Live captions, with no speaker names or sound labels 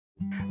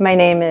My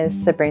name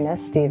is Sabrina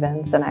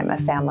Stevens, and I'm a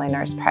family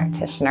nurse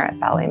practitioner at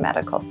Valley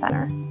Medical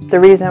Center. The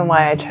reason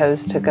why I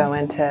chose to go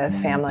into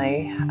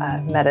family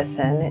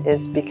medicine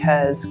is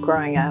because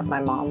growing up,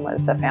 my mom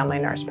was a family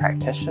nurse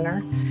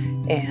practitioner,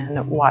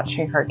 and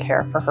watching her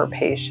care for her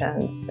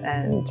patients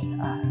and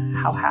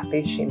how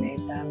happy she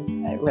made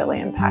them, it really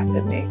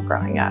impacted me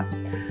growing up.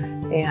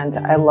 And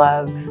I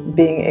love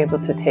being able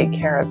to take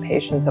care of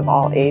patients of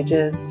all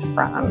ages,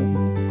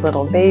 from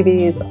little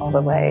babies all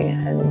the way,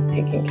 and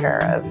taking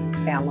care of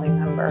family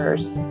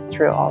members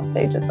through all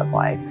stages of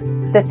life.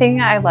 The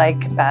thing I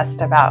like best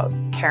about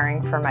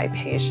caring for my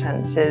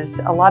patients is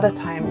a lot of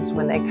times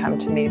when they come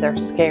to me, they're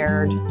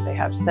scared, they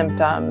have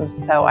symptoms,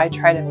 so I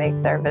try to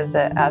make their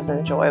visit as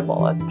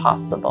enjoyable as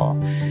possible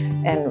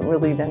and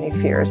relieve any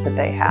fears that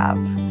they have.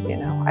 You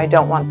know, I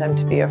don't want them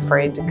to be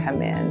afraid to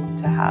come in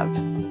to have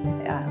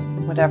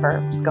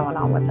whatever's going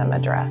on with them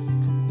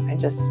addressed.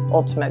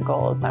 Ultimate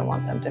goal is I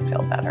want them to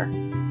feel better.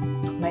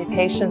 My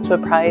patients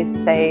would probably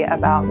say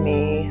about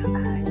me,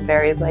 I'm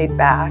very laid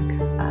back,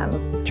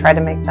 try to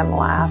make them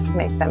laugh,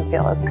 make them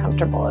feel as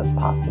comfortable as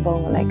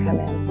possible when they come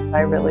in.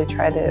 I really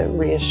try to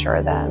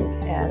reassure them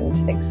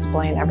and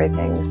explain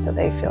everything so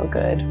they feel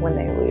good when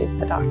they leave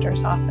the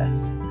doctor's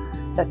office,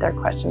 that their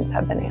questions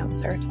have been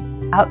answered.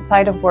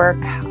 Outside of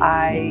work,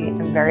 I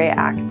am very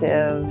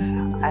active.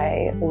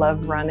 I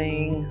love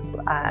running,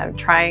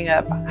 trying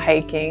up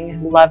hiking,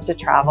 love to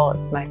travel.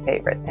 It's my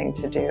favorite thing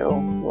to do.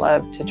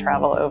 Love to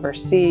travel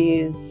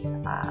overseas.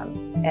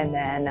 And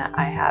then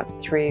I have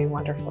 3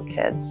 wonderful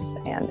kids,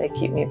 and they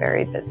keep me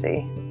very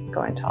busy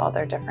going to all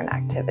their different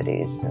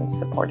activities and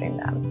supporting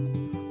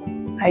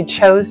them. I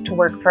chose to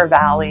work for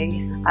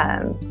Valley.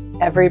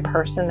 Every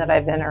person that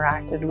I've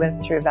interacted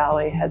with through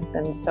Valley has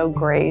been so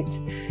great,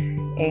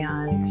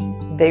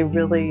 and they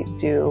really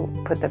do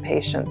put the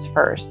patients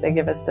first. They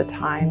give us the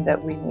time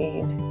that we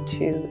need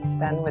to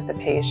spend with the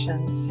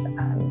patients,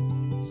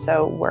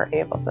 so we're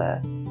able to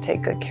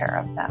take good care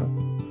of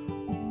them.